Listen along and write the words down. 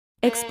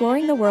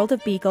Exploring the world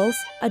of beagles,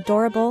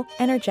 adorable,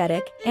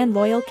 energetic, and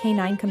loyal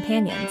canine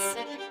companions.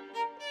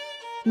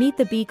 Meet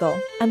the beagle,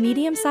 a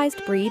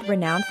medium-sized breed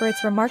renowned for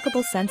its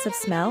remarkable sense of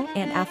smell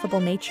and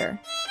affable nature.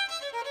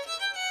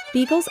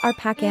 Beagles are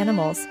pack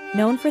animals,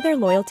 known for their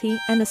loyalty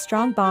and the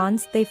strong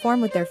bonds they form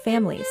with their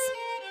families.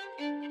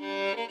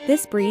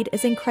 This breed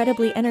is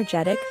incredibly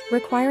energetic,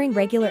 requiring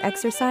regular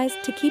exercise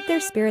to keep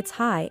their spirits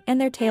high and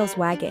their tails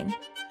wagging.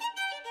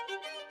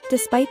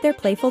 Despite their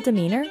playful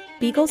demeanor,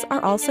 beagles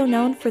are also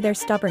known for their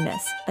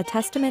stubbornness, a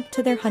testament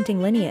to their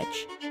hunting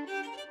lineage.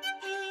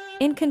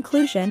 In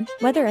conclusion,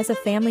 whether as a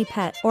family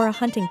pet or a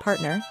hunting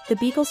partner, the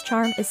beagle's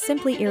charm is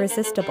simply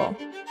irresistible.